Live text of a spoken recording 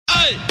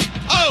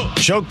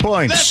Choke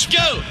points. Let's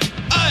go.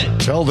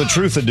 Tell the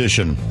Truth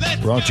edition.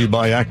 Brought to you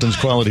by Acton's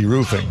Quality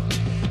Roofing.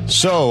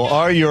 So,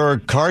 are your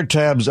car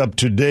tabs up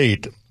to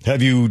date?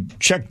 Have you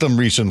checked them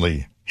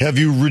recently? Have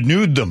you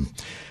renewed them?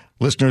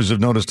 Listeners have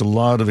noticed a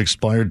lot of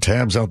expired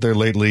tabs out there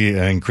lately,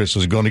 and Chris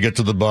is going to get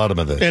to the bottom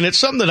of this. And it's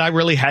something that I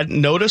really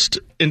hadn't noticed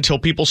until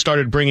people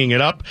started bringing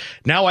it up.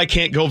 Now I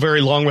can't go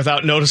very long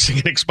without noticing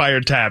an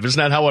expired tab. Isn't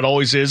that how it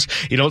always is?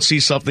 You don't see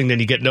something,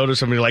 then you get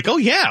noticed, and you're like, oh,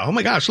 yeah, oh,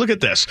 my gosh, look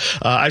at this.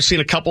 I've seen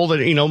a couple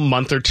that,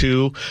 month or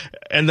two,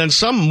 and then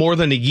some more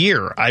than a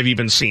year I've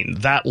even seen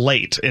that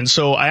late. And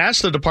so I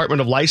asked the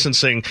Department of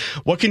Licensing,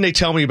 what can they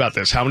tell me about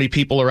this? How many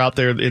people are out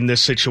there in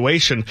this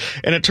situation?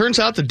 And it turns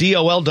out the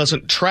DOL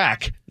doesn't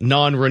track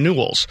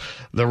non-renewals.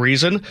 The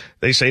reason?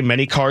 They say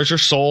many cars are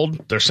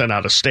sold, they're sent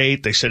out of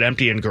state, they sit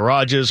empty in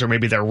garages, or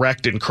maybe they're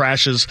wrecked in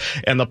crashes,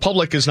 and the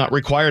public is not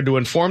required to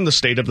inform the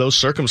state of those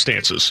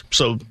circumstances.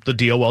 So the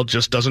DOL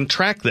just doesn't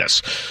track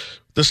this.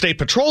 The State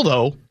Patrol,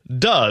 though,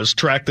 does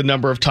track the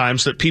number of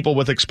times that people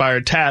with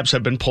expired tabs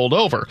have been pulled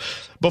over.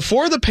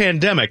 Before the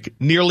pandemic,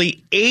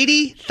 nearly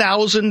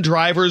 80,000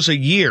 drivers a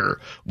year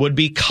would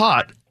be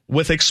caught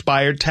with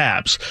expired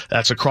tabs.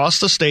 That's across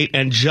the state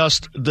and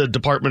just the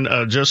department,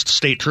 just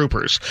state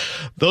troopers.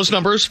 Those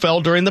numbers fell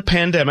during the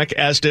pandemic,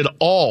 as did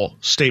all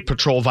State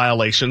Patrol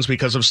violations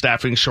because of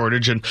staffing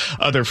shortage and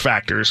other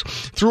factors.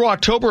 Through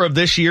October of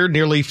this year,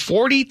 nearly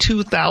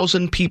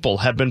 42,000 people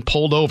have been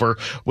pulled over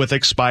with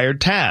expired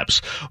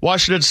tabs.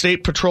 Washington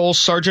State Patrol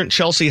Sergeant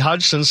Chelsea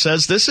Hodgson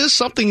says this is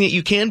something that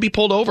you can be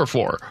pulled over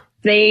for.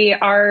 They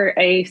are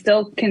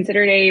still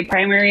considered a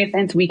primary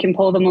offense. We can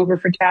pull them over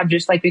for tab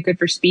just like we could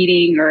for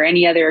speeding or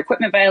any other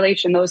equipment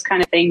violation, those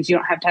kind of things. You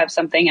don't have to have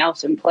something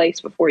else in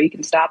place before you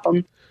can stop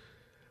them.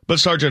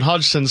 But Sergeant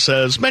Hodgson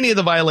says many of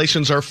the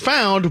violations are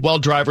found while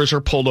drivers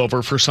are pulled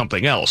over for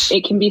something else.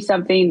 It can be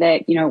something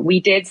that, we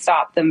did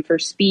stop them for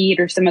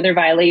speed or some other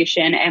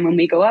violation. And when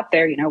we go up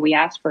there, we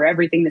ask for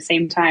everything the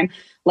same time.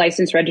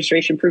 License,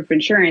 registration, proof of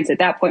insurance. At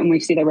that point, when we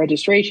see the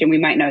registration, we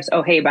might notice,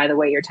 oh, hey, by the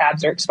way, your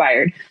tabs are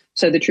expired.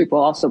 So the troop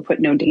will also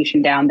put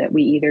notation down that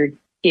we either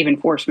gave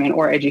enforcement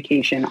or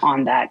education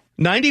on that.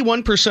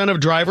 91% of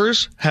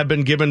drivers have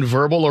been given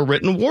verbal or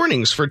written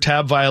warnings for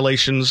tab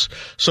violations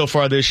so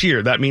far this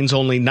year. That means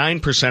only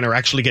 9% are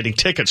actually getting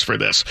tickets for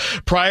this.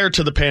 Prior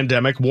to the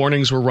pandemic,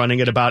 warnings were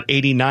running at about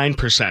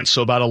 89%,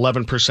 so about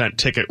 11%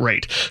 ticket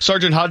rate.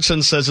 Sergeant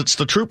Hodgson says it's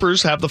the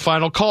troopers have the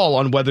final call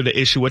on whether to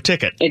issue a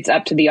ticket. It's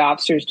up to the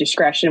officer's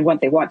discretion of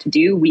what they want to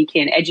do. We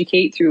can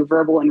educate through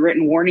verbal and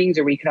written warnings,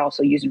 or we could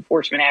also use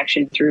enforcement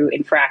action through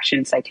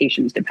infraction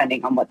citations,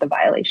 depending on what the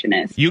violation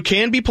is. You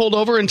can be pulled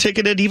over and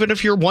ticketed even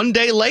if you're one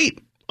day late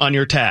on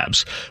your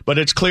tabs, but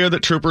it's clear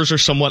that troopers are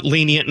somewhat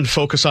lenient and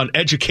focus on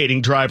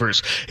educating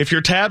drivers. If your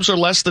tabs are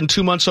less than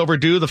 2 months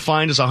overdue, the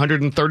fine is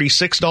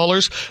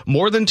 $136.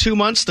 More than 2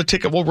 months, the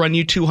ticket will run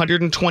you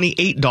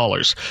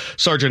 $228.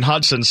 Sergeant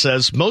Hodgson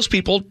says most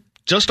people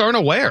just aren't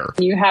aware.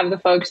 You have the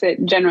folks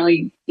that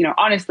generally,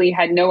 honestly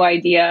had no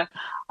idea.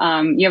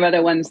 You have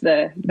other ones.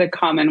 The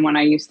common one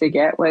I used to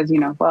get was,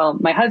 well,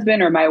 my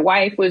husband or my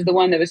wife was the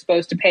one that was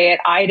supposed to pay it.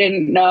 I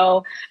didn't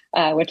know,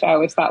 which I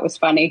always thought was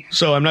funny.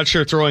 So I'm not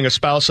sure throwing a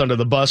spouse under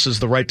the bus is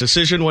the right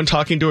decision when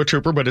talking to a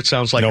trooper, but it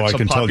sounds like it's a popular... No, I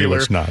can tell you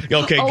it's not.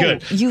 Okay,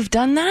 good. You've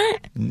done that?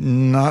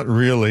 Not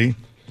really.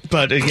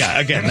 But yeah,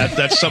 again,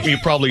 that's something you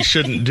probably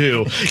shouldn't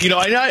do.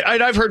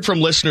 I've heard from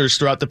listeners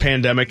throughout the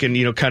pandemic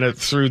and, kind of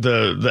through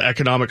the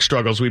economic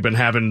struggles we've been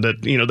having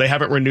that, they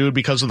haven't renewed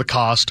because of the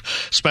cost,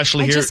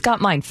 especially here. I just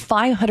got mine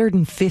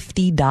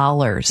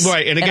 $550.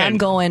 Right. And again, I'm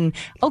going,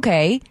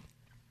 okay,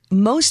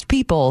 most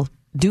people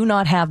do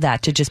not have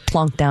that to just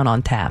plunk down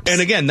on tabs.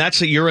 And again,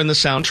 you're in the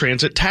Sound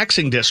Transit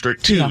taxing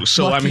district too. Yeah,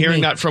 so I'm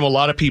hearing that from a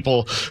lot of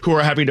people who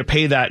are having to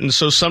pay that. And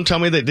so some tell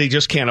me that they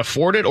just can't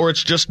afford it, or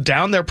it's just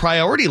down their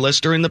priority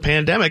list during the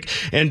pandemic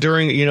and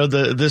during,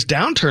 this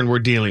downturn we're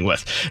dealing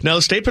with. Now,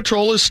 the State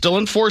Patrol is still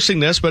enforcing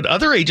this, but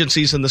other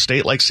agencies in the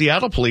state, like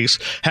Seattle Police,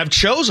 have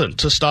chosen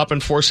to stop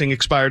enforcing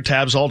expired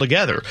tabs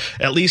altogether,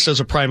 at least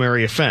as a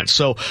primary offense.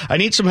 So I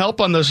need some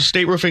help on the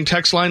State Roofing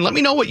text line. Let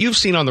me know what you've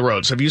seen on the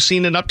roads. Have you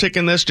seen an uptick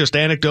in this just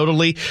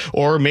anecdotally,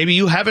 or maybe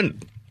you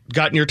haven't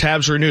gotten your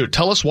tabs renewed?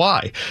 Tell us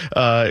why.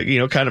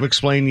 Kind of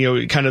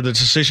explain, kind of the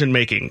decision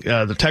making.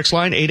 The text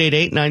line,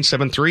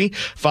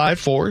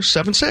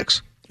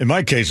 888-973-5476. In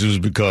my case, it was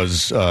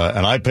because,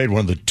 and I paid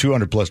one of the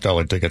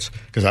 $200+ tickets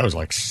because I was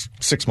like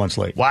 6 months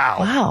late.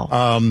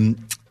 Wow.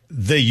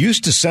 They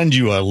used to send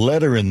you a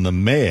letter in the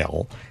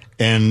mail,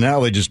 and now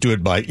they just do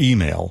it by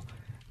email.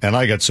 And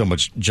I got so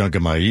much junk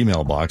in my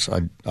email box,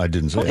 I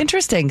didn't say it.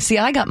 Interesting. See,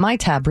 I got my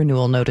tab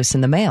renewal notice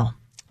in the mail.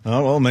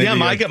 Oh, well, maybe. Yeah,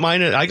 I got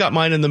mine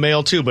in the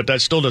mail, too, but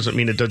that still doesn't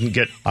mean it doesn't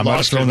get I might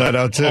have thrown that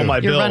out, too. All my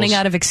You're bills. running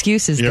out of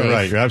excuses, You're Dave.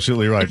 right. You're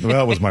absolutely right.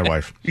 Well, it was my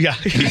wife. Yeah.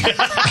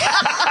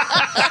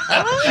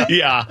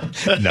 Yeah.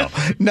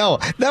 No,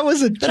 that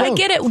was a joke. But I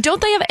get it.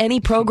 Don't they have any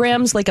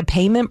programs, like a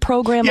payment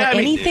program or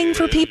anything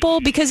for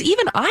people? Because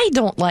even I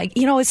don't like,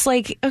 it's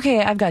like,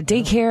 okay, I've got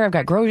daycare, I've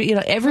got grocery,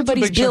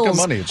 everybody's big chunk of bills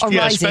money. are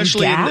Yeah, rising.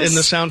 especially Gas. in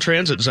the Sound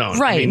Transit Zone.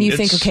 Right. I mean, and you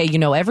think, okay,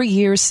 every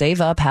year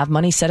save up, have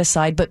money set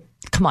aside, but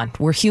come on,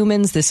 we're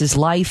humans. This is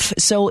life.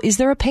 So is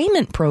there a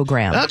payment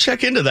program? I'll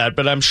check into that,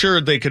 but I'm sure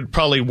they could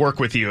probably work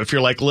with you. If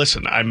you're like,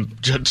 listen, I'm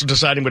just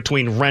deciding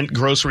between rent,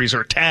 groceries,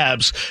 or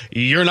tabs,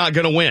 you're not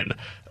going to win.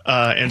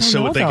 And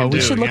so what they can do.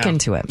 We should look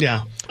into it.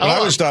 Yeah. When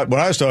I started,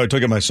 I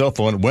took out my cell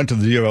phone, went to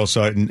the DOL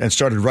site, and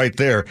started right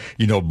there.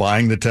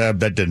 Buying the tab,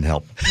 that didn't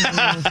help.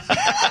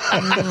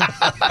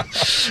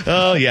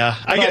 Oh yeah,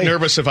 I get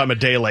nervous if I'm a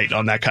day late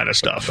on that kind of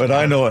stuff. But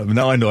I know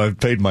I've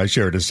paid my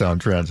share to Sound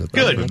Transit.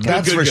 Good.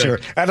 That's Good, for good. sure.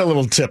 Add a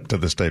little tip to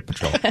the State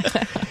Patrol. I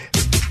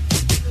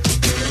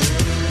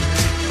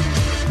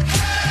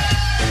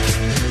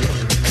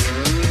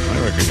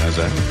recognize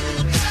that.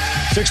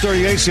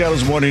 6:38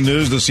 Seattle's Morning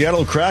News. The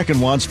Seattle Kraken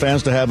wants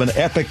fans to have an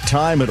epic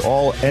time at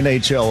all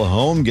NHL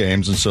home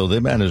games, and so they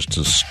managed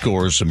to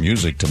score some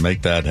music to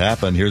make that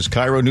happen. Here's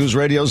Cairo News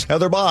Radio's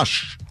Heather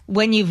Bosch.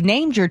 When you've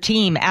named your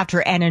team after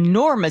an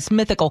enormous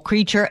mythical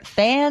creature,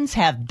 fans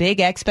have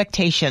big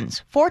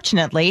expectations.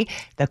 Fortunately,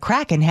 the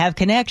Kraken have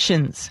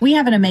connections. We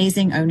have an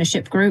amazing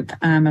ownership group,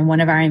 and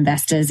one of our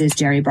investors is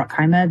Jerry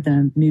Bruckheimer,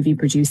 the movie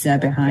producer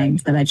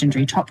behind the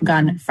legendary Top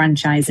Gun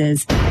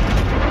franchises.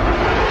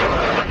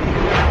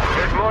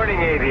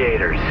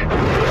 Aviators.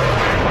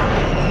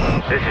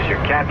 This is your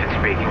captain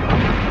speaking.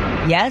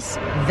 Yes,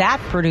 that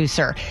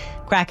producer.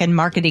 Kraken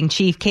marketing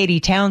chief Katie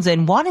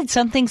Townsend wanted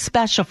something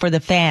special for the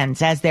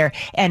fans as their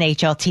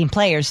NHL team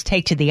players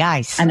take to the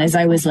ice. And as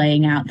I was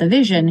laying out the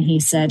vision, he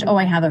said,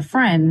 I have a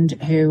friend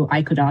who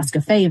I could ask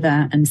a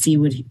favor and see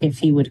if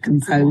he would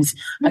compose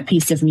a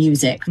piece of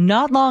music.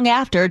 Not long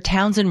after,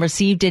 Townsend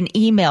received an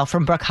email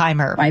from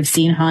Bruckheimer. I've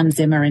seen Hans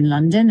Zimmer in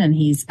London and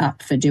he's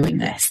up for doing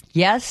this.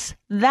 Yes,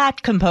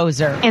 that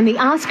composer. And the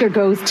Oscar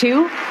goes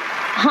to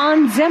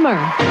Hans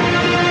Zimmer.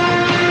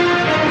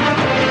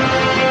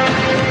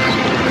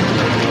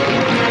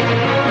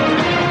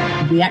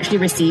 We actually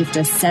received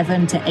a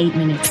 7 to 8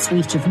 minute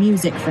suite of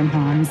music from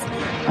Hans,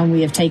 and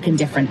we have taken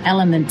different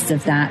elements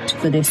of that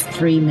for this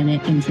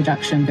 3-minute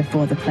introduction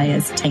before the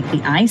players take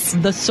the ice.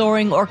 The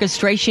soaring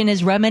orchestration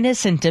is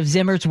reminiscent of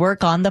Zimmer's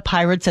work on the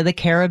Pirates of the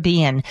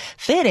Caribbean.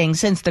 Fitting,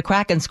 since the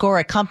Kraken score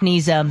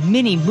accompanies a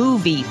mini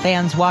movie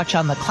fans watch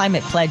on the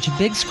Climate Pledge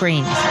big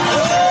screens.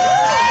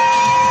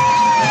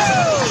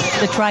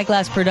 The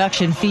Triglass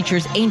production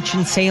features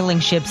ancient sailing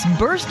ships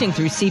bursting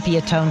through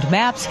sepia-toned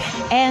maps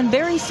and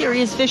very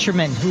serious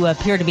fishermen who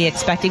appear to be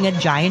expecting a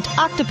giant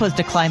octopus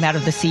to climb out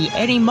of the sea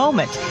any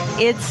moment.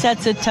 It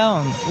sets a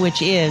tone,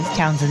 which is,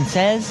 Townsend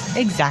says,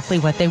 exactly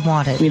what they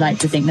wanted. We like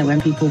to think that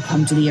when people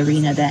come to the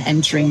arena, they're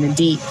entering the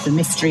deep. The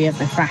mystery of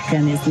the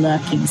Kraken is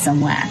lurking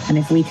somewhere. And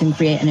if we can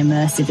create an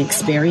immersive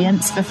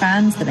experience for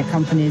fans that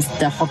accompanies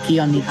the hockey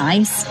on the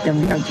ice,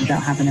 then we hope they'll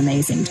have an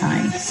amazing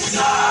time.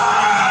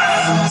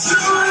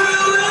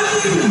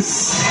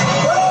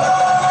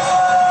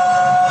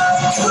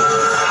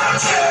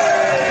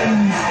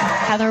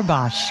 Heather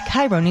Bosch,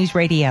 Cairo News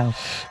Radio. I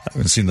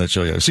haven't seen that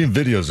show yet. I've seen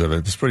videos of it.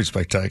 It's pretty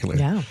spectacular.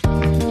 Yeah.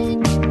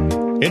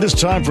 It is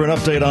time for an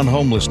update on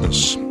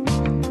homelessness.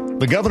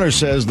 The governor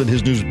says that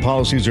his new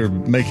policies are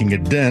making a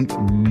dent,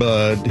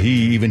 but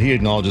he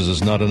acknowledges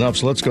it's not enough.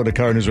 So let's go to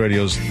Cairo News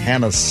Radio's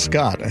Hannah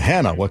Scott.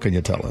 Hannah, what can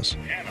you tell us?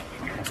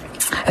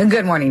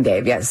 Good morning,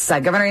 Dave. Yes,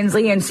 Governor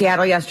Inslee in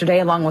Seattle yesterday,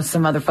 along with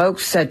some other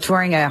folks,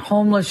 touring a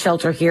homeless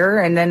shelter here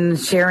and then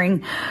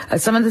sharing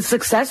some of the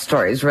success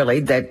stories, really,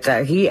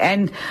 that he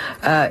and,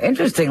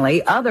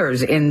 interestingly,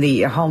 others in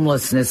the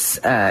homelessness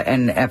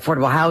and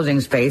affordable housing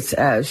space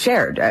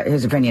shared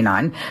his opinion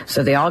on.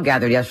 So they all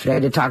gathered yesterday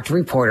to talk to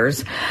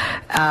reporters.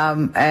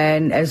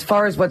 And as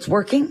far as what's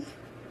working,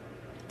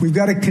 we've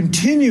got to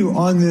continue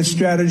on this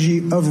strategy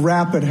of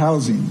rapid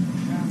housing.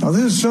 Now,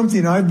 this is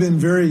something I've been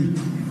very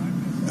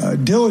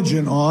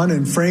diligent on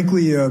and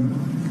frankly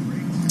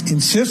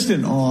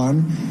insistent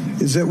on,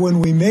 is that when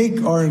we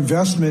make our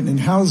investment in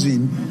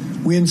housing,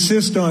 we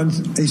insist on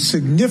a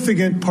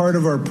significant part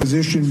of our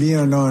position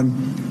being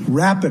on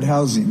rapid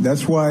housing.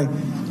 That's why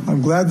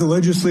I'm glad the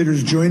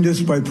legislators joined us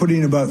by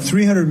putting about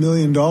 $300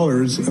 million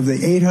of the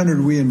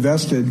 $800 we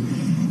invested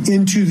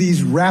into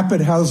these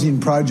rapid housing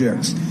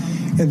projects.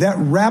 And that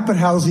rapid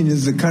housing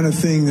is the kind of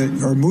thing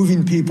that are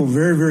moving people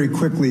very, very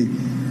quickly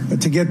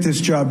to get this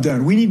job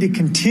done. We need to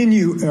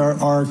continue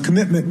our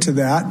commitment to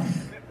that.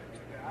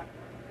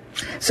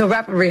 So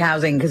rapid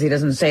rehousing, because he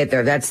doesn't say it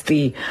there, that's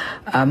the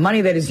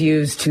money that is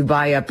used to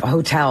buy up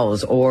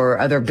hotels or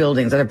other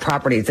buildings, other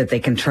properties that they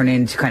can turn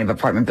into kind of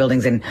apartment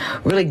buildings and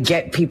really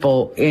get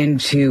people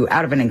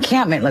out of an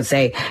encampment, let's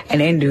say,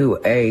 and into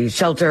a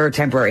shelter,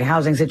 temporary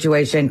housing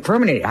situation,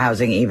 permanent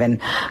housing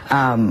even,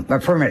 or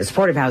permanent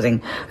supportive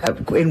housing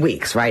in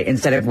weeks, right?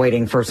 Instead of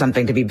waiting for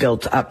something to be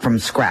built up from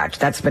scratch.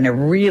 That's been a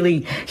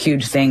really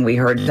huge thing. We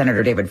heard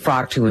Senator David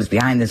Frocht, who was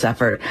behind this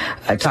effort,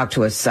 talk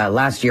to us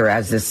last year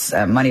as this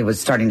money was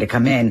started starting to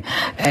come in,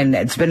 and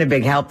it's been a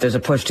big help. There's a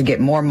push to get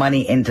more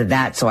money into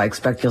that, so I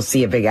expect you'll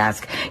see a big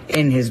ask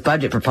in his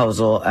budget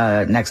proposal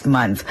next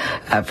month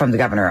from the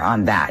governor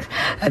on that.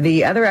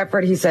 The other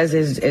effort he says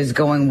is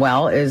going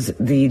well is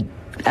the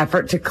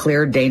effort to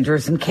clear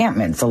dangerous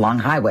encampments along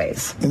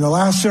highways. In the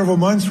last several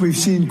months, we've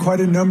seen quite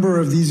a number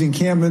of these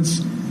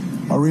encampments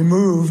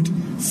removed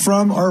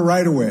from our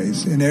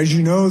right-of-ways. And as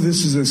you know,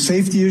 this is a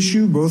safety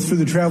issue, both for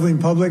the traveling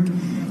public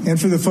and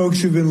for the folks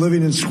who've been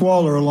living in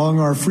squalor along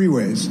our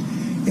freeways.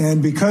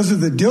 And because of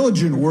the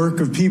diligent work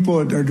of people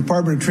at our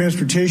Department of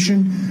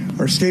Transportation,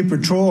 our State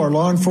Patrol, our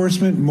law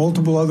enforcement, and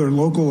multiple other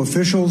local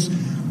officials,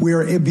 we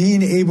are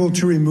being able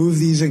to remove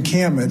these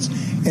encampments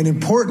and,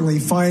 importantly,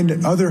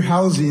 find other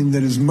housing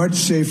that is much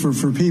safer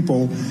for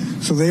people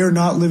so they are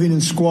not living in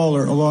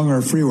squalor along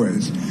our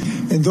freeways.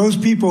 And those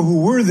people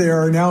who were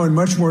there are now in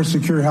much more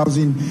secure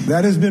housing.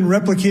 That has been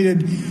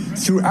replicated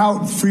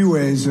throughout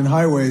freeways and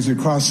highways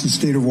across the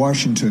state of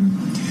Washington.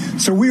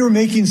 So we are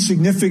making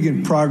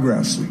significant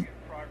progress.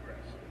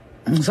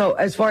 So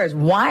as far as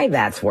why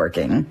that's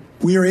working,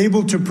 we are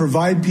able to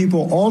provide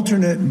people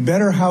alternate,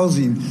 better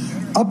housing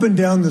up and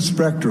down the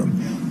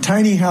spectrum.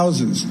 Tiny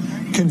houses,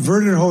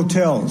 converted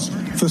hotels,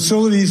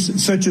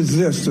 facilities such as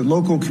this that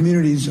local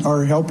communities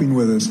are helping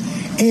with us,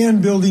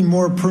 and building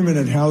more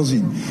permanent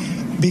housing.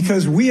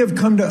 Because we have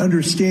come to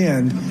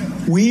understand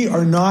we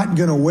are not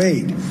going to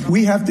wait.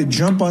 We have to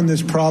jump on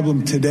this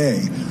problem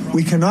today.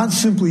 We cannot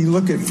simply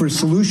look for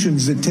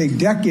solutions that take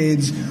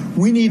decades.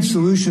 We need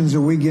solutions that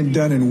we get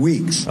done in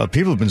weeks.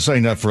 People have been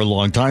saying that for a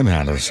long time,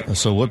 Hannah.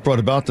 So what brought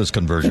about this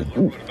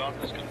conversion?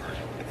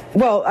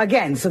 Well,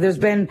 again, so there's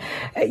been,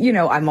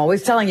 I'm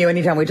always telling you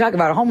anytime we talk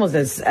about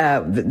homelessness,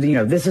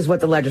 this is what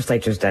the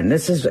legislature's done.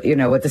 This is,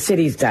 what the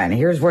city's done.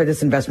 Here's where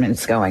this investment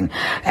is going.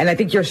 And I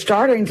think you're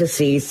starting to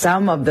see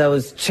some of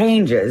those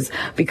changes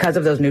because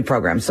of those new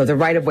programs. So the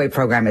right-of-way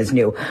program is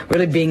new,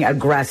 really being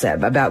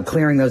aggressive about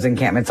clearing those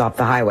encampments off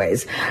the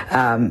highways.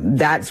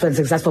 That's been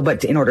successful.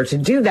 But in order to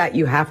do that,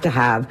 you have to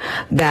have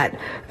that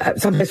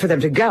someplace for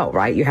them to go,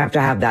 right? You have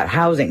to have that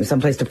housing,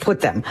 someplace to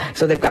put them.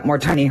 So they've got more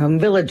tiny home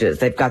villages.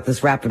 They've got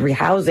this rapid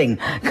rehousing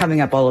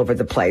coming up all over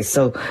the place.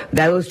 So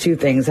those two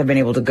things have been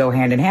able to go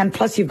hand in hand.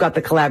 Plus, you've got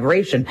the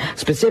collaboration,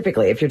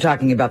 specifically if you're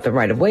talking about the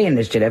right-of-way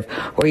initiative,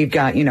 where you've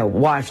got,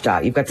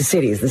 WashDOT, you've got the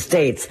cities, the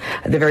states,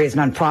 the various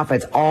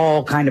nonprofits,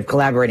 all kind of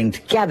collaborating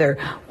together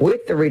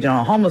with the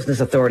Regional Homelessness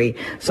Authority.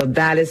 So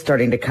that is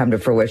starting to come to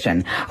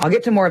fruition. I'll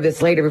get to more of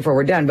this later before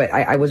we're done, but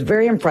I was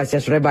very impressed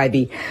yesterday by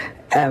the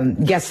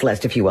guest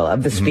list, if you will,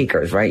 of the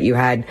speakers, right? You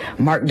had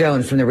Mark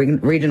Jones from the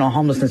Regional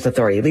Homelessness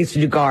Authority, Lisa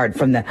Dugard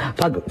from the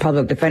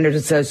Public Defenders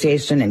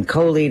Association and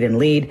co-lead and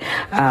lead,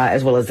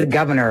 as well as the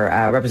governor,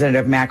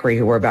 Representative Macri,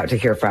 who we're about to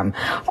hear from.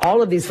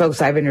 All of these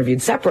folks I've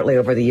interviewed separately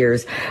over the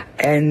years,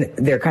 and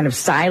they're kind of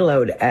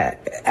siloed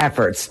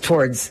efforts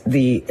towards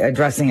the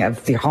addressing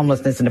of the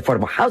homelessness and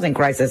affordable housing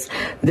crisis.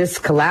 This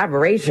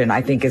collaboration,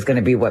 I think, is going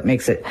to be what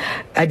makes it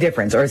a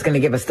difference, or is going to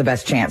give us the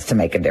best chance to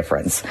make a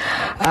difference.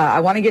 I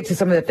want to get to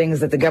some of the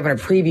things that the governor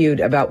previewed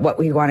about what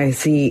we want to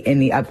see in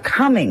the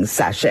upcoming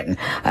session.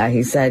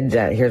 He said,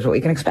 here's what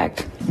we can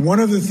expect. One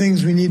of the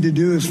things we need to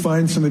do is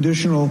find some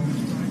additional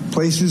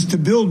places to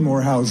build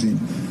more housing.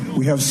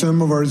 We have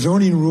some of our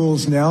zoning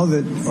rules now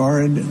that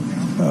are an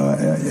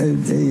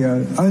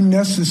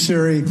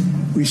unnecessary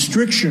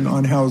restriction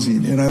on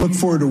housing, and I look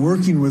forward to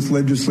working with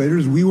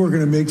legislators. We were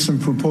going to make some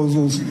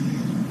proposals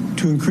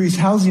to increase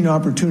housing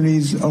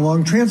opportunities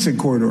along transit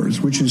corridors,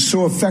 which is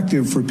so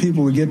effective for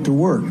people to get to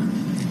work,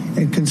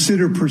 and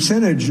consider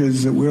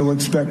percentages that we'll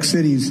expect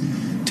cities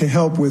to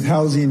help with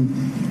housing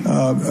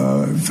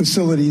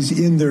facilities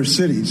in their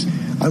cities.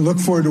 I look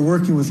forward to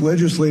working with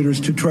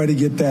legislators to try to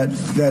get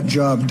that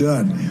job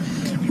done.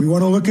 We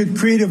want to look at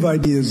creative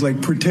ideas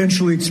like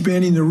potentially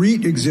expanding the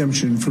REIT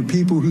exemption for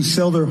people who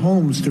sell their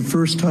homes to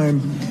first-time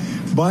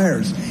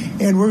buyers.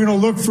 And we're going to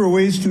look for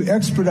ways to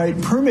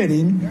expedite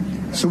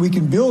permitting so we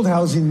can build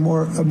housing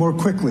more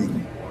quickly.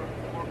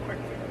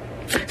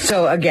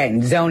 So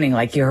again, zoning,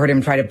 like you heard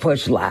him try to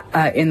push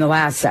in the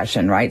last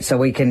session, right? So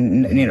we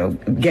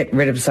can, get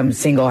rid of some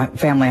single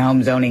family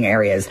home zoning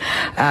areas,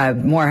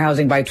 more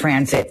housing by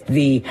transit,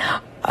 the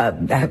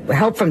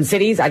help from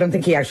cities. I don't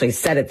think he actually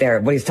said it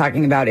there. What he's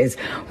talking about is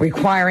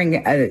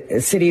requiring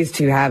cities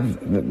to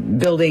have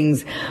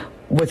buildings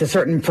with a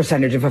certain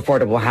percentage of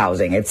affordable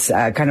housing. It's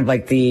kind of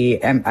like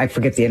I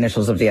forget the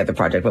initials of the other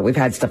project, but we've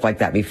had stuff like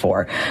that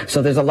before.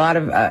 So there's a lot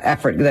of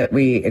effort that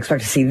we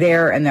expect to see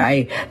there. And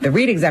the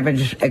REIT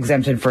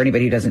exemption, for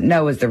anybody who doesn't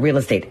know, is the real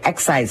estate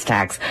excise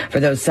tax for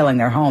those selling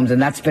their homes. And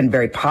that's been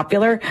very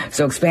popular.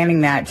 So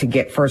expanding that to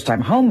get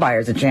first-time home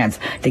buyers a chance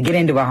to get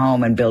into a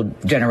home and build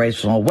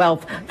generational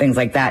wealth, things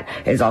like that,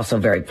 is also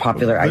very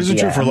popular idea. Isn't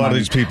it true for a lot of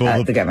these people?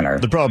 The governor.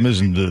 The problem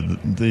isn't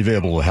the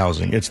available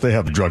housing. It's they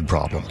have a drug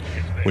problem,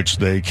 which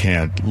they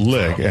can't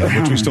lick,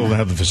 and which we still don't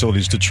have the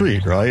facilities to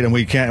treat, right? And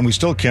we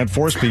still can't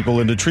force people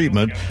into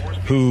treatment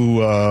who,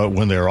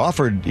 when they're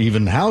offered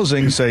even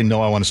housing, say,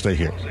 no, I want to stay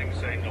here.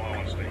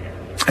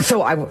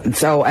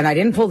 And I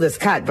didn't pull this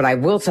cut, but I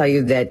will tell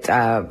you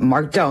that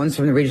Mark Jones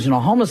from the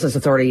Regional Homelessness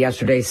Authority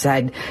yesterday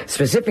said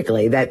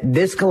specifically that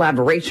this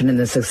collaboration and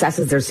the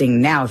successes they're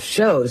seeing now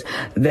shows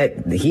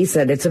that he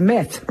said it's a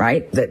myth,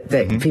 right?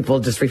 That people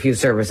just refuse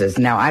services.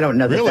 Now, I don't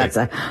know that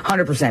that's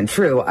 100%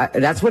 true.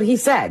 That's what he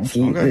said.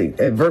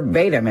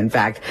 Verbatim, in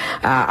fact.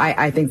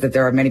 I think that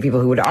there are many people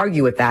who would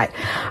argue with that.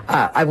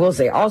 I will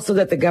say also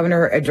that the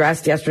governor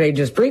addressed yesterday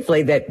just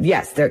briefly that,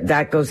 yes,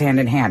 that goes hand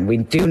in hand. We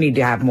do need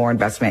to have more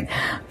investment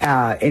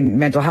in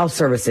mental health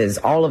services,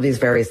 all of these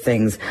various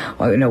things.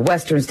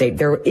 Western State,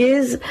 there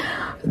is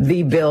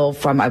the bill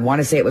from, I want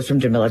to say it was from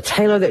Jamila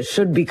Taylor, that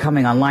should be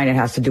coming online. It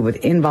has to do with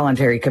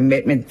involuntary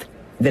commitment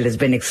that has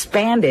been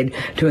expanded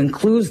to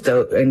include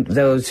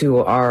those who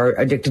are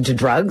addicted to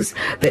drugs,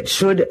 that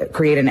should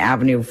create an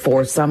avenue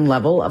for some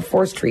level of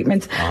forced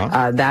treatment.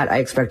 That I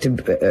expect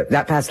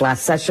that passed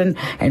last session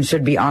and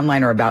should be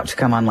online or about to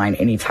come online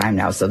any time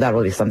now. So that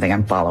will be something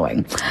I'm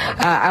following.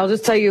 I'll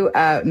just tell you,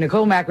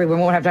 Nicole Macri, we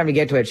won't have time to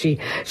get to it.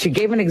 She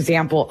gave an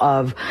example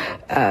of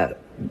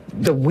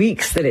the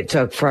weeks that it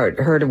took for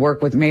her to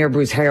work with Mayor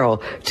Bruce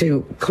Harrell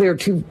to clear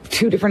two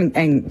different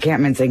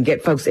encampments and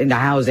get folks into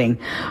housing,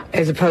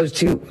 as opposed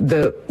to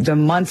the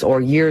months or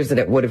years that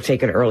it would have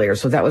taken earlier.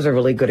 So that was a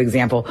really good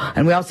example.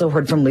 And we also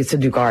heard from Lisa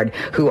Dugard,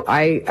 who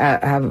I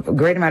have a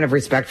great amount of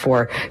respect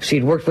for.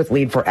 She'd worked with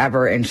LEAD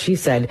forever, and she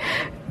said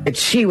that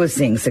she was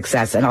seeing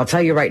success. And I'll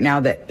tell you right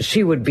now that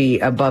she would be,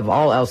 above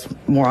all else,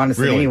 more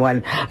honest than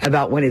anyone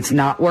about when it's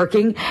not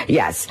working.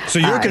 Yes. So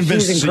you're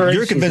convinced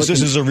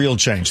this is a real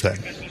change then?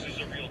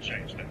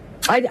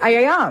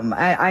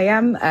 I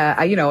am.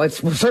 It's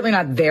certainly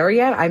not there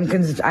yet. I'm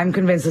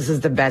convinced this is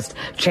the best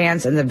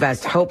chance and the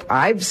best hope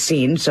I've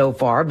seen so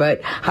far,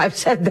 but I've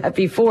said that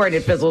before and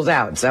it fizzles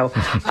out. So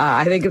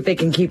I think if they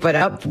can keep it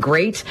up,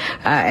 great,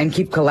 and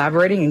keep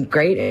collaborating, and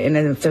great. And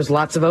then if there's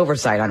lots of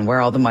oversight on where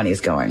all the money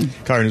is going.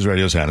 KIRO News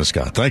Radio's Hannah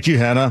Scott. Thank you,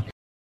 Hannah.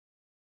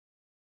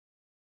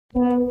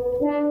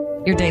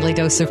 Your daily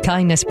dose of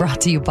kindness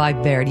brought to you by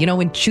Baird.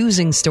 When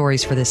choosing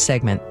stories for this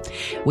segment,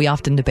 we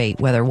often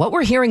debate whether what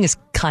we're hearing is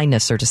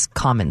kindness or just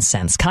common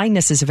sense.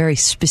 Kindness is a very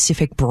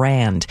specific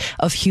brand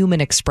of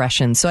human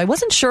expression. So I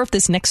wasn't sure if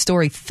this next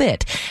story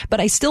fit, but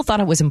I still thought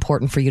it was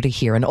important for you to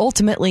hear. And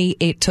ultimately,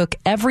 it took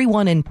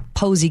everyone in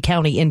Posey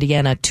County,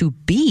 Indiana, to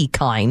be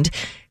kind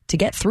to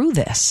get through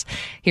this.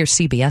 Here's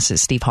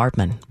CBS's Steve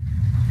Hartman.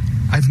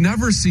 I've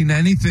never seen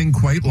anything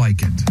quite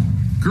like it.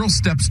 Girl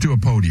steps to a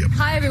podium.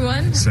 Hi,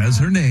 everyone. Says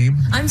her name.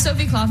 I'm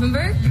Sophie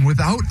Kloffenberg. And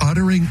without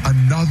uttering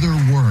another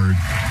word,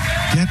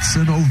 gets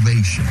an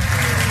ovation.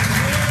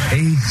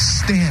 A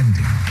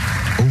standing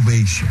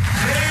ovation.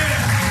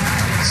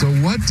 So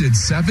what did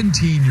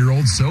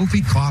 17-year-old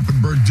Sophie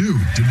Kloffenberg do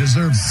to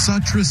deserve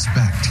such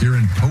respect here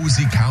in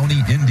Posey County,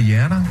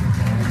 Indiana?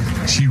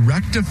 She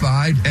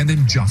rectified an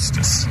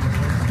injustice.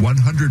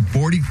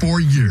 144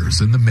 years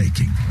in the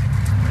making.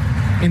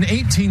 In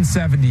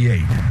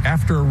 1878,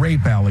 after a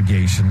rape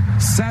allegation,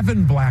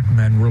 7 black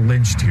men were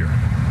lynched here.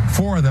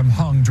 4 of them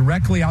hung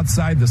directly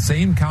outside the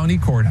same county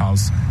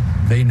courthouse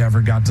they never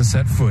got to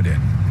set foot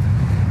in.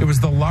 It was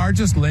the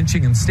largest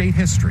lynching in state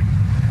history,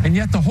 and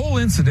yet the whole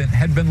incident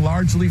had been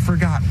largely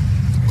forgotten.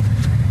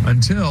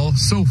 Until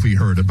Sophie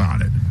heard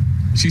about it.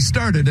 She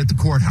started at the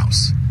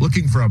courthouse,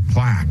 looking for a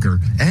plaque or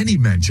any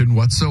mention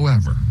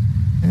whatsoever.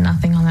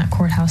 Nothing on that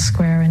courthouse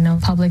square and no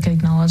public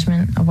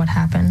acknowledgement of what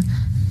happened.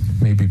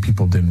 Maybe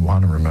people didn't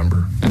want to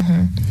remember.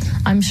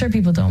 I'm sure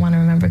people don't want to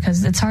remember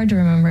because it's hard to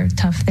remember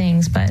tough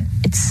things, but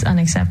it's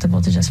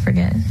unacceptable to just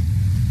forget.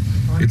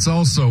 It's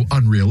also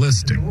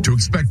unrealistic to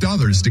expect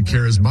others to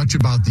care as much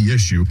about the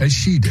issue as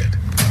she did.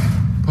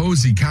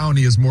 Posey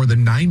County is more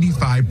than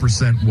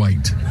 95%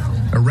 white.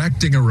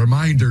 Erecting a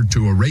reminder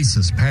to a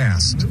racist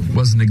past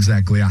wasn't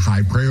exactly a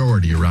high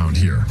priority around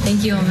here.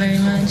 Thank you all very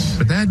much.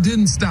 But that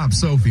didn't stop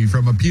Sophie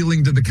from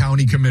appealing to the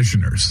county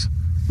commissioners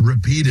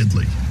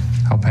repeatedly.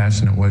 How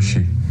passionate was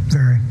she?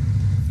 Very.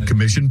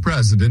 Commission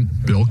President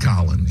Bill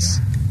Collins.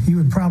 You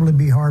would probably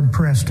be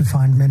hard-pressed to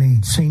find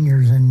many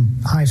seniors in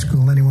high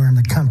school anywhere in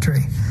the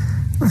country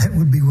that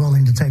would be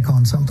willing to take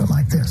on something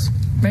like this.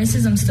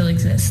 Racism still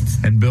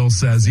exists. And Bill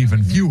says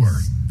even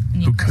fewer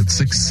who could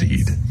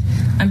succeed.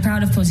 I'm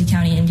proud of Posey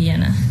County,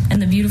 Indiana, and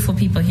the beautiful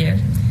people here.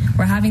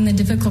 We're having the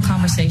difficult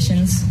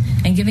conversations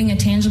and giving a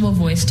tangible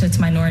voice to its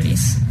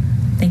minorities.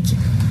 Thank you.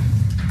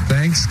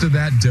 Thanks to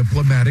that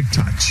diplomatic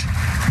touch.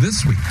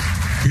 This week,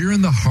 here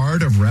in the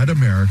heart of Red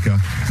America,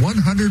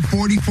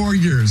 144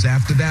 years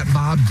after that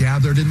mob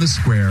gathered in the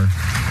square,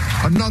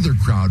 another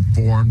crowd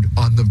formed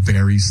on the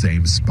very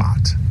same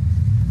spot.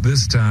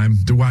 This time,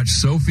 to watch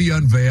Sophie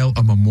unveil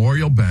a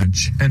memorial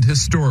bench and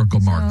historical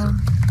marker,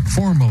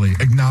 formally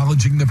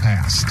acknowledging the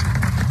past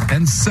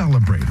and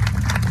celebrating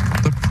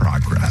the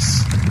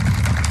progress.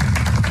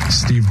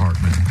 Steve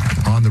Hartman,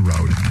 on the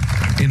road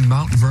in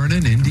Mount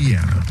Vernon,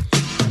 Indiana.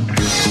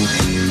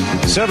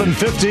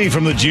 7:50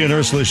 from the G and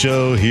Ursula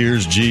Show.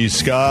 Here's G.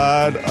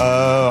 Scott.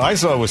 I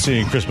was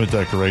seeing Christmas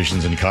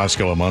decorations in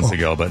Costco a month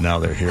ago, but now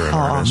they're here in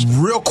earnest.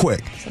 Real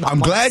quick, I'm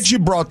glad you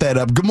brought that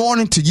up. Good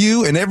morning to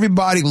you and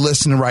everybody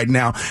listening right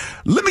now.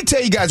 Let me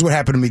tell you guys what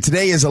happened to me.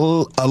 Today is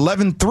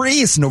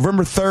 11/3. It's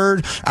November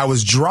 3rd. I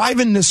was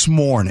driving this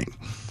morning,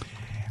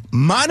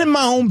 minding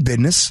my own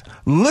business,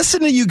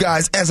 listening to you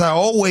guys as I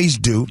always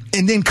do,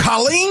 and then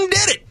Colleen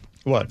did it.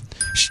 What?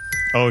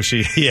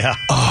 Yeah.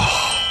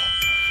 Oh.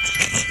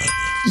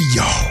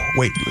 Yo,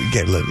 wait,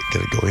 let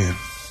it go in.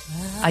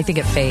 I think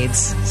it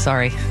fades.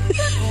 Sorry.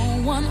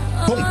 Boom.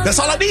 That's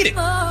all I needed.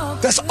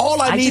 That's all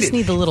I needed. I just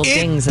need the little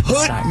dings at the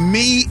side. It put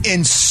me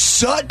in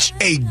such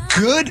a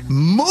good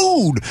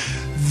mood.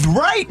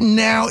 Right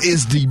now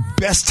is the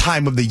best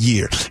time of the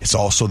year. It's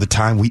also the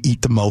time we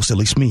eat the most, at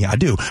least me, I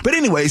do. But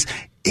anyways,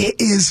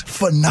 it is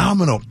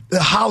phenomenal.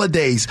 The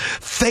holidays,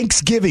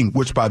 Thanksgiving,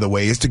 which, by the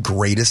way, is the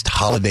greatest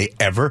holiday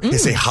ever.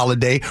 It's a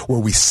holiday where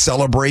we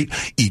celebrate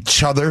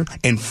each other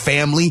and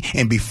family.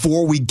 And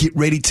before we get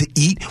ready to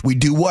eat, we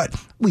do what?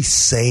 We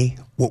say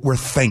what we're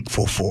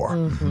thankful for,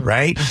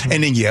 right?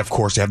 And then, of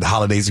course, you have the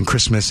holidays and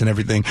Christmas and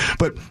everything.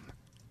 But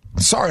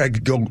sorry I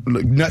could go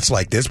nuts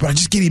like this, but I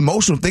just get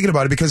emotional thinking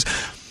about it because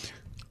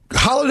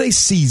holiday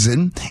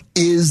season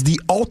is the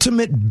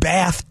ultimate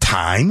bath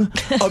time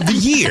of the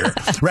year,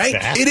 right?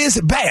 It is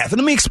bath. And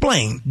let me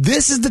explain.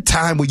 This is the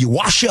time where you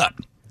wash up,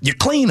 you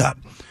clean up.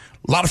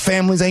 A lot of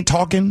families ain't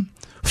talking.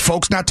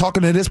 Folks not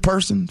talking to this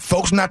person.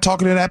 Folks not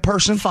talking to that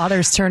person.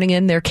 Fathers turning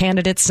in their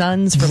candidate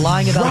sons for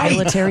lying about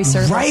military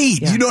service. Right.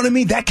 Yeah. You know what I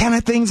mean? That kind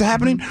of thing's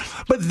happening.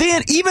 But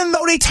then, even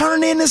though they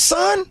turn in the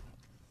son,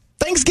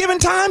 Thanksgiving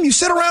time, you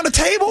sit around the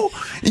table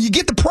and you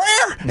get the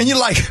prayer and you're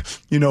like,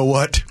 you know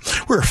what?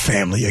 We're a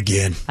family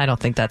again. I don't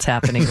think that's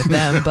happening with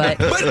them,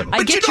 but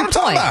I get your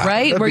point,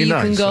 right? That'd where be you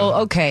nice. can go,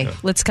 okay,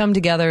 let's come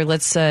together.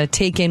 Let's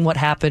take in what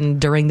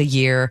happened during the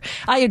year.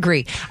 I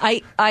agree.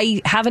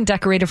 I haven't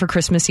decorated for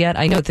Christmas yet.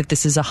 I know that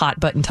this is a hot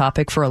button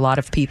topic for a lot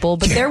of people,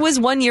 but there was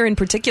one year in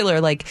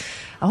particular,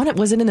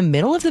 was it in the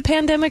middle of the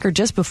pandemic or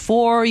just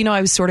before? You know,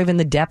 I was sort of in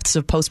the depths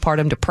of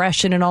postpartum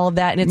depression and all of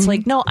that. And it's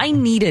like, no, I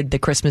needed the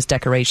Christmas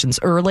decorations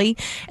early.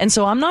 And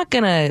so I'm not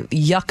going to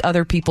yuck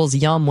other people's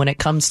yum when it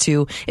comes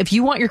to, if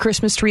you want your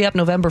Christmas tree up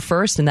November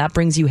 1st and that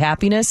brings you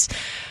happiness,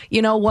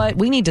 you know what?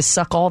 We need to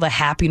suck all the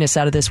happiness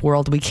out of this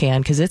world we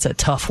can because it's a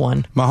tough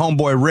one. My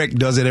homeboy Rick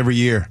does it every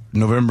year,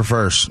 November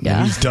 1st.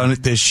 Yeah. He's done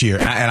it this year.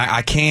 And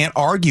I can't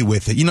argue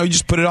with it. You know, you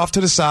just put it off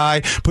to the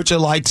side, put your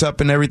lights up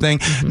and everything.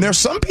 And there's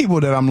some people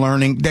that I'm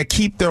learning that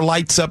keep their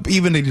lights up,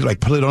 even they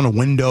put it on the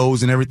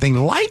windows and everything.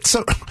 Lights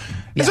are...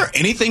 Is there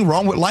anything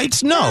wrong with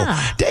lights? No.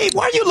 Yeah. Dave,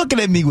 why are you looking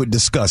at me with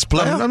disgust,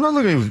 player? I'm not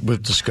looking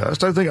with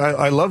disgust. I think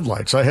I love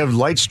lights. I have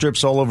light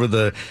strips all over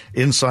the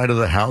inside of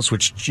the house,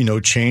 which,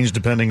 change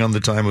depending on the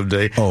time of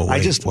day. Oh,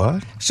 wait,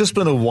 what? It's just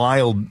been a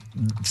while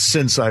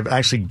since I've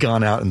actually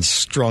gone out and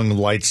strung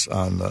lights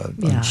on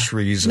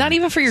trees. Not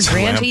even for your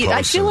grandkids.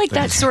 I feel like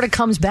that sort of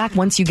comes back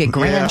once you get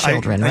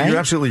grandchildren, right? You're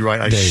absolutely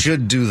right. Dave. I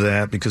should do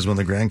that because when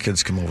the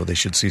grandkids come over, they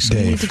should see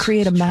something. You need to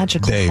create a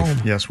magical home.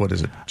 Yes, what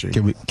is it, G?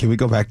 Can we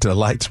go back to the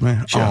lights, man?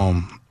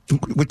 Sure.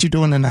 What you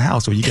doing in the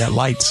house where you got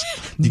lights?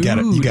 You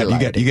got mood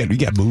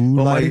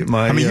lighting.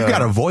 I mean, you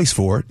got a voice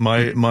for it.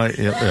 I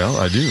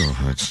do.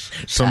 It's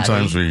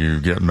sometimes where you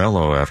get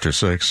mellow after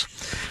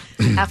 6.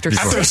 After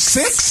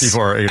 6?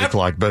 Before our 8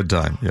 o'clock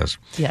bedtime, yes.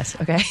 Yes,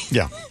 okay.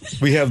 Yeah.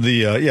 We have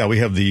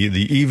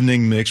the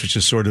evening mix, which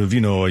is sort of,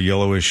 a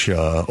yellowish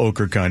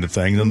ochre kind of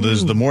thing. Then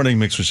there's the morning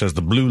mix, which has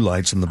the blue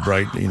lights and the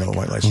bright,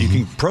 white lights. So you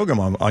can program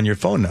them on your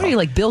phone now. What are you,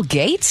 like Bill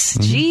Gates?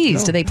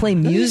 Jeez, do they play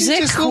music?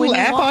 Just a little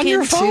app on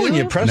your phone.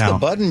 You press the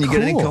button, you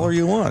get any color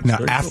you want. Now,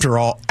 after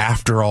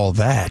all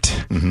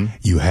that,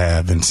 you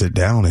have and sit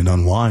down and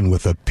unwind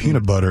with a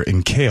peanut butter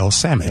and kale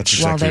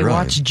sandwich. While they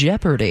watch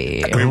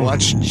Jeopardy. We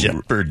watch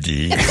Jeopardy.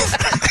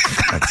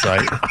 That's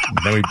right.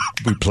 Then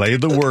we play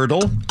the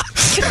Wordle,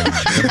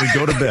 and we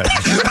go to bed.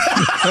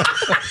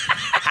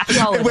 Happy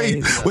holidays.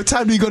 Wait, what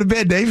time do you go to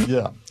bed, Dave?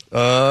 Yeah.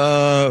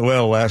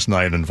 Well, last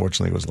night,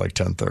 unfortunately, was like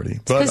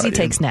 10:30. Because he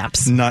takes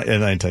naps. And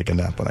I take a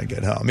nap when I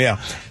get home. Yeah.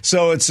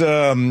 So it's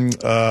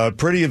a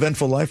pretty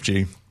eventful life,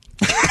 G.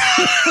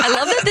 I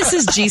love that this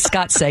is G.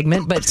 Scott's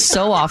segment, but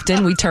so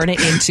often we turn it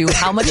into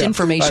how much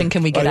information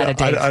can we get out of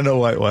Dave? I know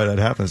why that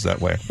happens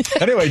that way.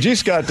 Anyway, G.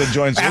 Scott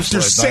joins us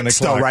after 6,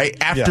 though, right?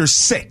 After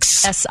 6.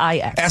 SIX.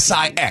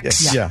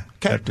 SIX. Yeah.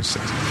 Okay. After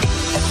 6.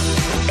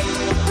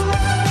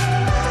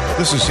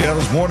 This is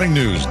Seattle's Morning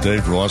News.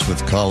 Dave Ross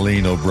with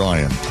Colleen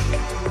O'Brien.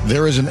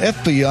 There is an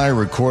FBI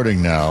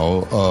recording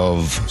now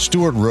of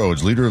Stuart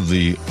Rhodes, leader of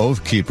the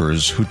Oath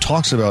Keepers, who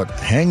talks about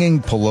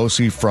hanging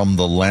Pelosi from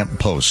the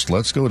lamppost.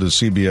 Let's go to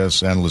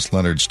CBS analyst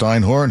Leonard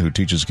Steinhorn, who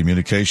teaches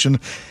communication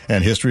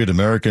and history at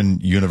American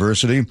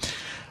University.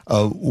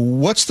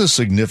 What's the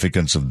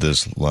significance of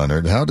this,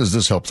 Leonard? How does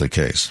this help the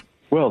case?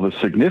 Well, the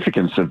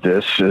significance of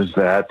this is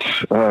that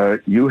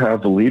you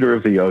have the leader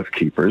of the Oath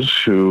Keepers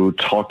who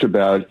talked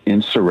about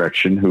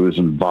insurrection, who was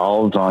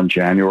involved on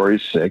January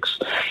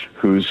 6th,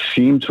 who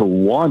seemed to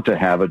want to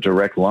have a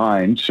direct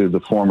line to the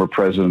former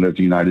president of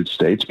the United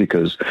States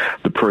because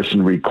the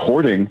person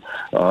recording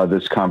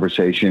this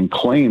conversation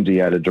claimed he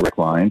had a direct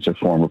line to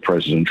former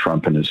President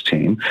Trump and his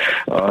team,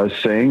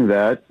 saying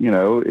that,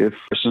 if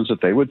persons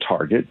that they would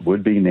target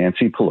would be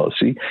Nancy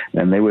Pelosi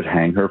and they would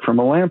hang her from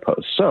a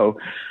lamppost. So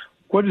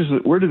where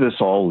did this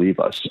all leave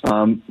us?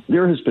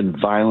 There has been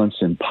violence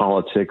in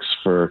politics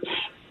for,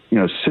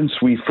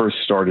 since we first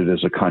started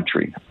as a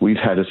country. We've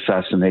had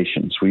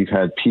assassinations. We've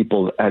had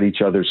people at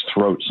each other's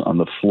throats on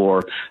the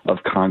floor of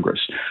Congress.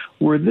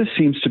 Where this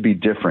seems to be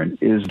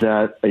different is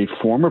that a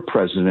former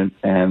president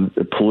and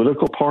the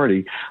political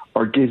party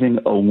are giving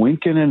a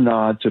wink and a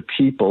nod to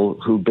people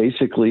who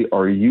basically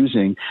are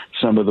using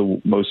some of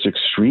the most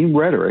extreme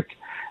rhetoric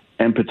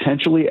and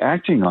potentially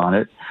acting on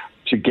it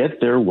to get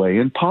their way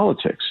in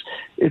politics.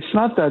 It's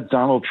not that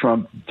Donald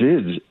Trump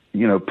did,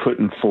 put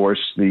in force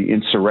the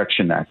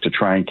Insurrection Act to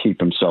try and keep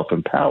himself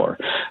in power.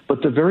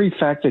 But the very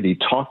fact that he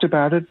talked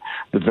about it,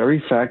 the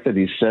very fact that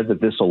he said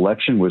that this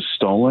election was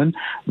stolen,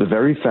 the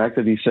very fact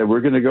that he said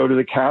we're going to go to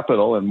the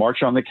Capitol and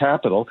march on the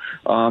Capitol,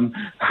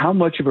 how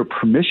much of a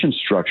permission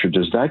structure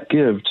does that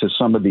give to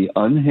some of the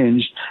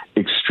unhinged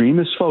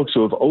extremist folks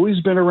who have always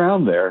been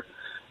around there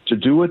to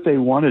do what they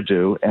want to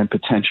do and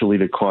potentially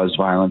to cause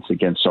violence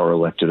against our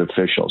elected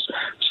officials?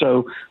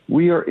 So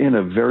we are in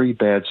a very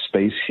bad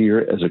space here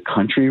as a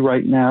country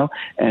right now.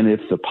 And if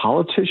the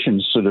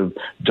politicians sort of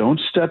don't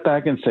step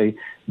back and say,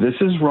 this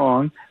is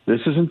wrong, this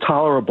is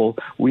intolerable,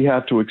 we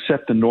have to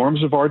accept the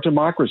norms of our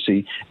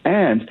democracy.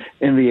 And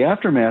in the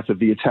aftermath of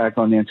the attack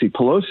on Nancy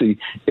Pelosi,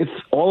 if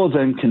all of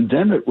them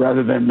condemn it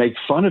rather than make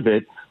fun of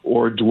it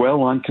or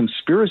dwell on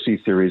conspiracy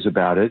theories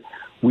about it,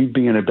 we'd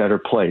be in a better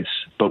place.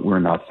 But we're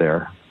not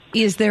there.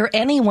 Is there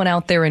anyone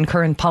out there in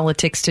current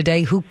politics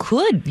today who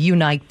could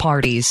unite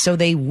parties so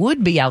they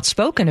would be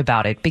outspoken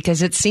about it?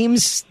 Because it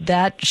seems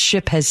that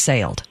ship has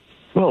sailed.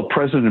 Well,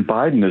 President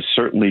Biden is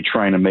certainly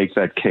trying to make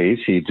that case.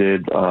 He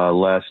did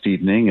last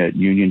evening at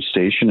Union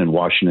Station in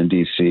Washington,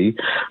 D.C.,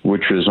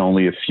 which was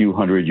only a few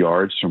hundred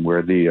yards from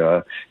where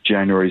the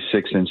January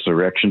 6th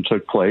insurrection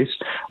took place.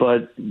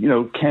 But,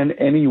 can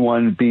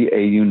anyone be a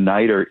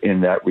uniter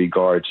in that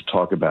regard to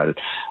talk about it?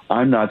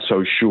 I'm not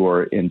so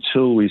sure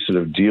until we sort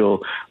of deal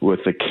with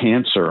the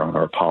cancer on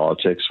our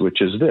politics, which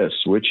is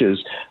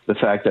the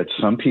fact that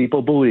some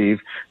people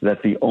believe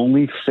that the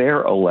only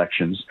fair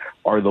elections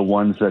are the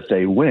ones that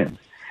they win.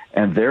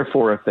 And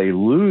therefore, if they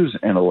lose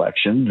an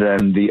election,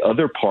 then the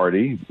other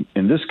party,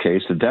 in this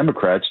case, the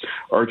Democrats,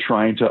 are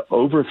trying to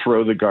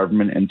overthrow the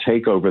government and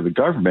take over the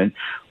government,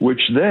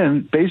 which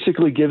then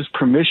basically gives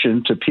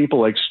permission to people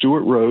like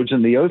Stuart Rhodes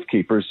and the Oath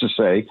Keepers to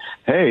say,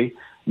 hey,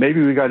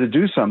 maybe we got to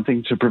do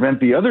something to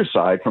prevent the other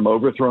side from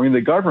overthrowing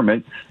the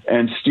government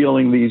and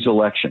stealing these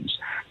elections.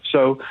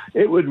 So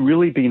it would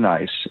really be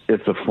nice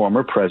if the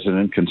former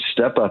president can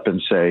step up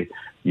and say,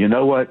 you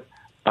know what,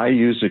 I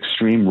used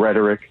extreme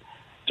rhetoric.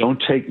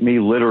 Don't take me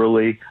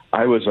literally.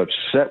 I was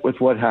upset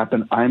with what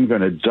happened. I'm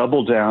going to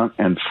double down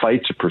and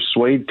fight to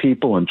persuade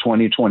people in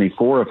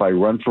 2024 if I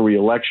run for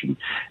re-election.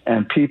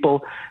 And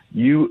people,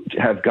 you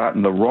have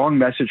gotten the wrong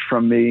message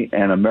from me,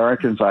 and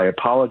Americans, I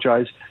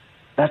apologize.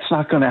 That's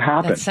not going to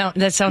happen.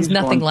 That sounds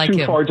nothing like him.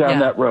 He's gone too far down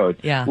that road.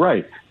 Yeah.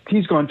 Right.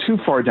 He's gone too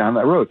far down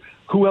that road.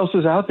 Who else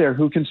is out there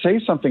who can say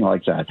something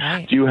like that?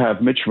 Right. Do you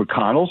have Mitch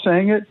McConnell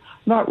saying it?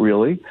 Not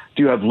really.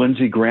 Do you have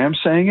Lindsey Graham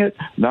saying it?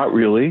 Not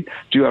really.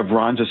 Do you have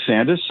Ron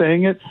DeSantis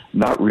saying it?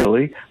 Not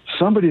really.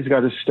 Somebody's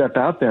got to step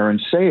out there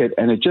and say it,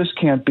 and it just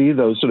can't be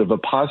those sort of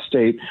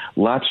apostate,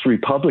 lapsed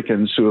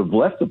Republicans who have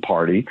left the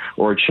party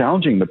or are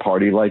challenging the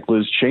party like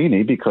Liz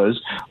Cheney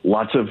because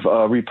lots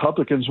of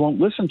Republicans won't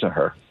listen to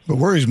her. What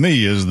worries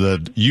me is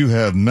that you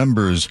have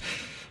members,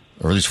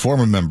 or at least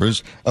former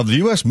members, of the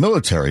U.S.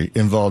 military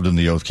involved in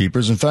the Oath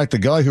Keepers. In fact, the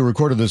guy who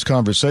recorded this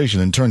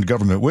conversation and turned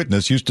government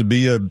witness used to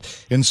be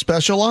in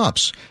special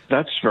ops.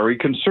 That's very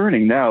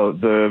concerning. Now,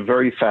 the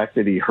very fact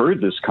that he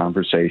heard this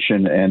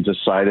conversation and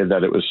decided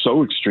that it was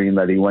so extreme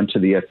that he went to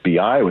the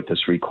FBI with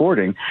this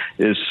recording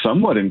is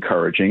somewhat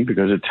encouraging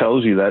because it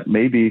tells you that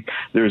maybe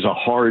there's a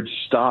hard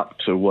stop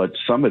to what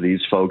some of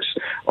these folks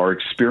are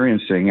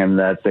experiencing and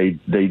that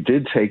they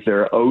did take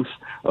their oath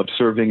of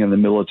serving in the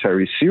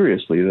military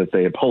seriously, that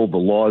they uphold the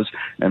laws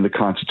and the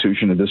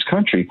Constitution of this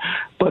country.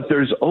 But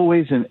there's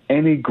always in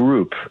any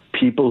group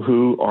people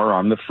who are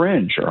on the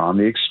fringe or on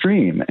the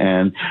extreme.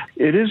 And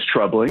it is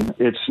troubling.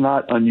 It's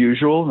not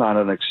unusual, not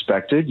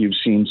unexpected. You've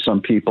seen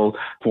some people,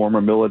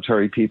 former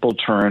military people,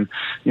 turn,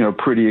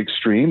 pretty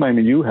extreme. I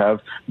mean, you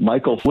have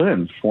Michael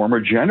Flynn, former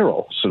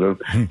general, sort of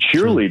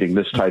cheerleading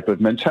this type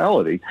of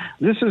mentality.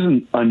 This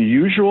isn't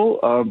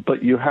unusual,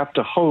 but you have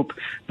to hope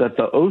that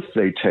the oath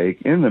they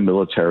take in the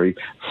military,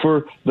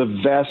 for the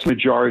vast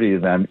majority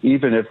of them,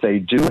 even if they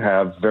do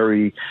have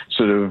very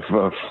sort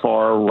of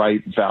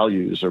far-right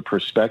values or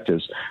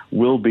perspectives,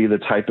 will be the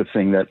type of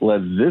thing that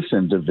led this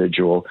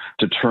individual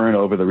to turn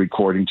over the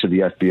recording to the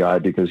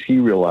FBI, because he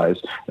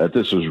realized that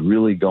this was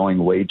really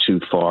going way too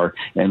far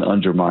and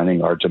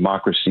undermining our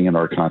democracy and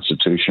our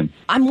Constitution.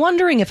 I'm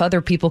wondering if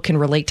other people can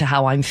relate to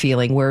how I'm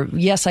feeling, where,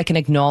 yes, I can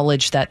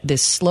acknowledge that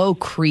this slow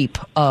creep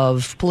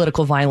of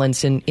political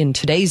violence in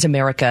today's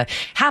America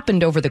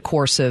happened over the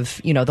course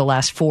of, the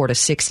last 4 to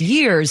 6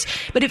 years,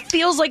 but it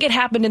feels like it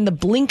happened in the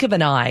blink of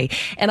an eye.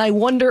 And I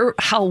wonder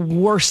how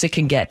worse it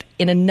can get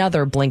in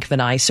another blink of an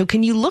eye. So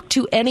can you look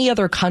to any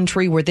other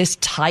country where this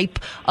type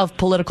of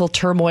political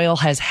turmoil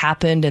has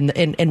happened,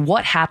 and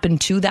what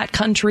happened to that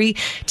country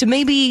to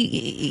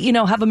maybe,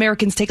 have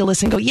Americans take a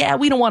listen and go, yeah,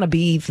 we don't want to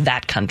be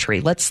that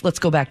country. Let's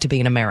go back to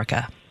being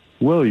America.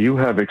 Well, you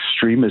have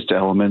extremist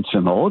elements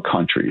in all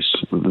countries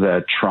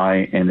that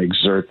try and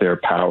exert their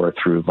power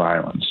through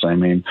violence. I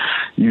mean,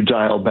 you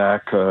dial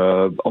back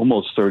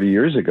almost 30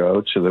 years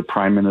ago to the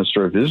Prime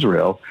Minister of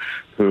Israel,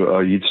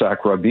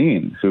 Yitzhak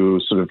Rabin, who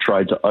sort of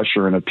tried to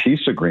usher in a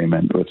peace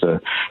agreement with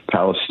the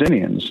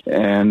Palestinians.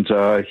 And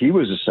he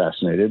was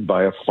assassinated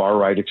by a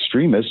far-right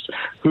extremist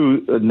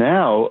who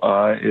now,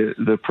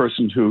 the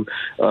person who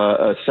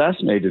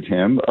assassinated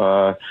him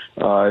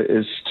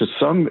is to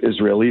some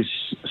Israelis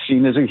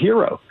seen as a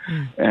hero.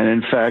 And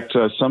in fact,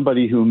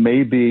 somebody who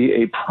may be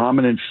a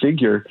prominent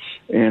figure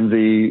in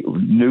the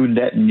new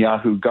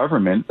Netanyahu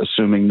government,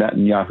 assuming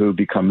Netanyahu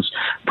becomes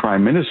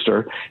prime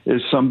minister,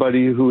 is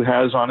somebody who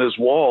has on his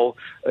wall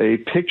a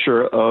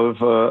picture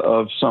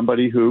of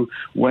somebody who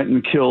went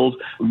and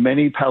killed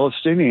many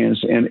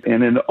Palestinians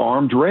in an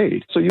armed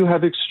raid. So you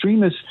have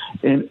extremists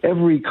in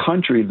every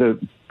country. The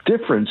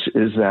difference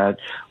is that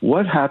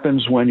what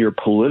happens when your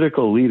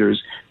political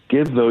leaders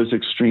give those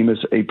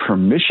extremists a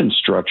permission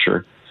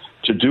structure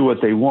to do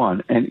what they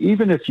want. And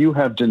even if you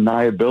have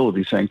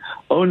deniability saying,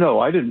 oh, no,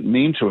 I didn't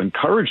mean to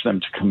encourage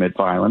them to commit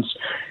violence,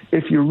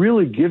 if you're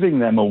really giving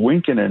them a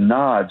wink and a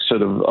nod,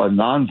 sort of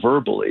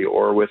non-verbally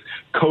or with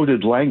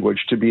coded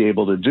language to be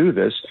able to do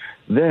this,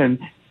 then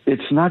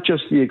it's not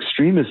just the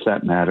extremists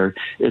that matter.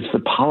 It's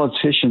the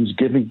politicians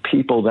giving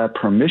people that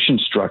permission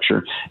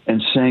structure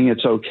and saying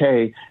it's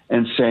okay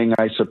and saying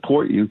I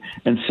support you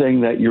and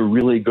saying that you're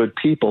really good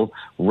people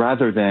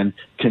rather than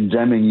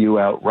condemning you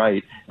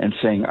outright and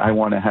saying I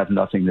want to have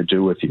nothing to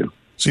do with you.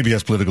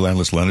 CBS political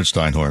analyst Leonard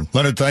Steinhorn.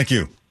 Leonard, thank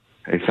you.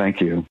 Hey, thank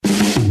you.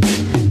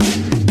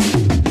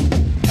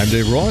 I'm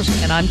Dave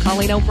Ross. And I'm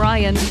Colleen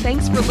O'Brien.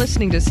 Thanks for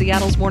listening to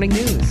Seattle's Morning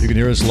News. You can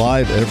hear us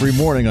live every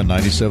morning on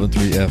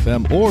 97.3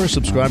 FM or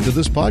subscribe to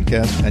this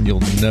podcast and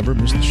you'll never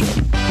miss the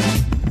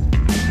show.